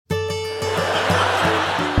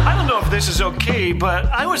this is okay, but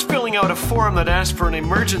I was filling out a form that asked for an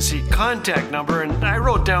emergency contact number, and I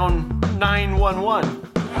wrote down 911.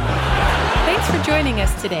 Thanks for joining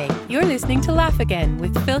us today. You're listening to Laugh Again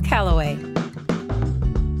with Phil Callaway.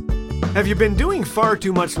 Have you been doing far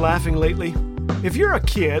too much laughing lately? If you're a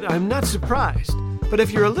kid, I'm not surprised. But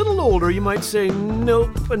if you're a little older, you might say,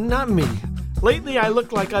 nope, not me. Lately, I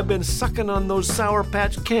look like I've been sucking on those Sour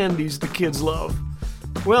Patch candies the kids love.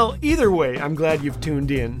 Well, either way, I'm glad you've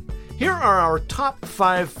tuned in. Here are our top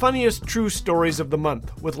 5 funniest true stories of the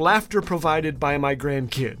month, with laughter provided by my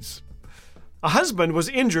grandkids. A husband was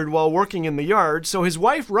injured while working in the yard, so his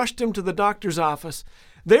wife rushed him to the doctor's office.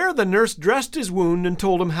 There, the nurse dressed his wound and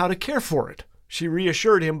told him how to care for it. She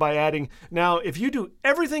reassured him by adding, "Now, if you do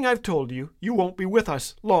everything I've told you, you won't be with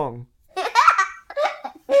us long."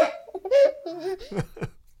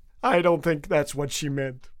 I don't think that's what she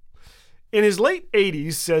meant. In his late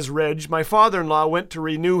 80s, says Reg, my father-in-law went to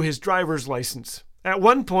renew his driver's license. At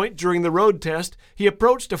one point during the road test, he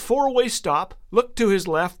approached a 4-way stop, looked to his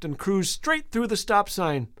left, and cruised straight through the stop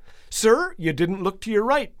sign. "Sir, you didn't look to your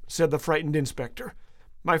right," said the frightened inspector.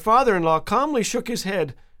 My father-in-law calmly shook his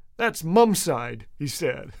head. "That's Mum's side," he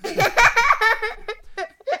said.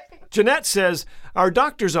 Jeanette says, our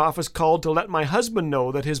doctor's office called to let my husband know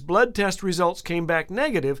that his blood test results came back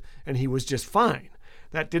negative and he was just fine.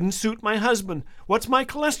 That didn't suit my husband. "What's my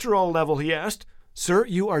cholesterol level?" he asked. "Sir,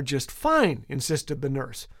 you are just fine," insisted the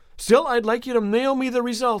nurse. "Still, I'd like you to mail me the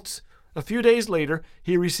results." A few days later,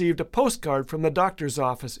 he received a postcard from the doctor's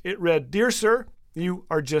office. It read, "Dear sir, you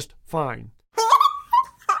are just fine."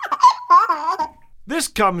 This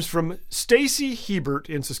comes from Stacy Hebert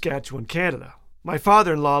in Saskatchewan, Canada. My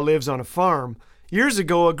father-in-law lives on a farm. Years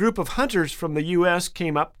ago, a group of hunters from the U.S.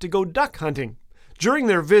 came up to go duck hunting. During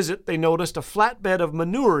their visit, they noticed a flatbed of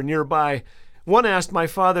manure nearby. One asked my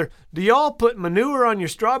father, "Do y'all put manure on your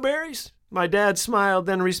strawberries?" My dad smiled,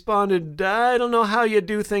 then responded, "I don't know how you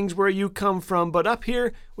do things where you come from, but up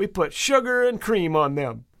here, we put sugar and cream on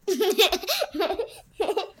them."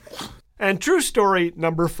 And true story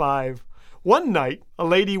number 5. One night, a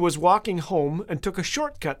lady was walking home and took a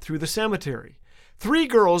shortcut through the cemetery. 3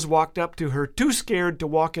 girls walked up to her, too scared to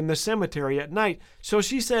walk in the cemetery at night, so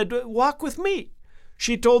she said, "Walk with me."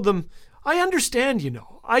 She told them, "I understand, you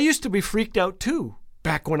know. I used to be freaked out too,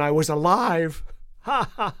 back when I was alive." Ha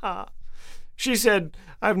ha ha. She said,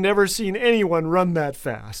 "I've never seen anyone run that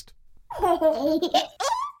fast."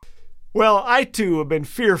 Well, I too have been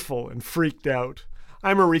fearful and freaked out.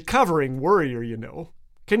 I'm a recovering worrier, you know.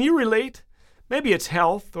 Can you relate? Maybe it's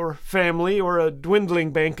health or family or a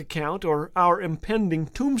dwindling bank account or our impending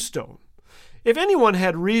tombstone. If anyone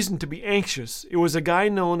had reason to be anxious, it was a guy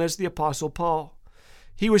known as the Apostle Paul.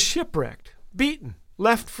 He was shipwrecked, beaten,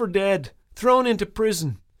 left for dead, thrown into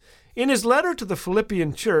prison. In his letter to the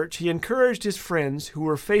Philippian church, he encouraged his friends who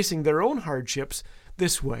were facing their own hardships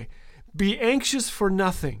this way: "Be anxious for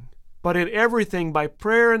nothing, but in everything by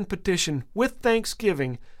prayer and petition, with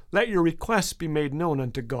thanksgiving, let your requests be made known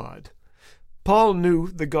unto God." Paul knew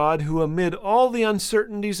the God who, amid all the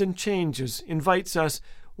uncertainties and changes, invites us,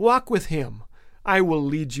 "Walk with him. I will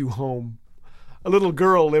lead you home." A little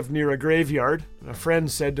girl lived near a graveyard. A friend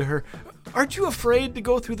said to her, "Aren't you afraid to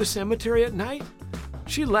go through the cemetery at night?"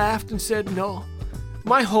 She laughed and said, "No,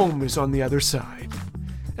 my home is on the other side."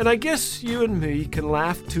 And I guess you and me can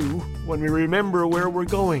laugh too when we remember where we're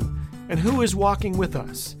going and who is walking with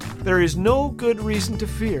us. There is no good reason to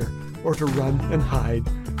fear or to run and hide.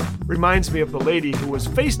 Reminds me of the lady who was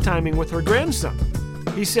FaceTiming with her grandson.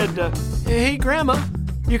 He said, "Hey, Grandma,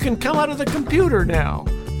 you can come out of the computer now."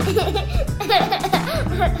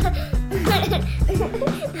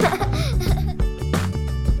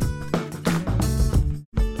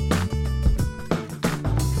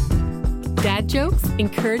 Dad jokes,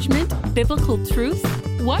 encouragement, biblical truth.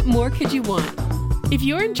 What more could you want? If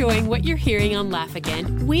you're enjoying what you're hearing on Laugh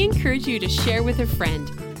Again, we encourage you to share with a friend.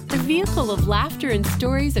 The vehicle of laughter and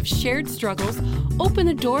stories of shared struggles open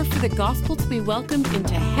the door for the gospel to be welcomed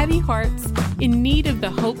into heavy hearts in need of the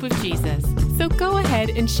hope of Jesus. So go ahead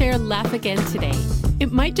and share Laugh Again today.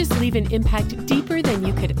 It might just leave an impact deeper than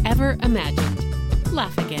you could ever imagine.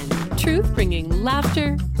 Laugh Again. Truth bringing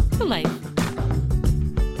laughter to life.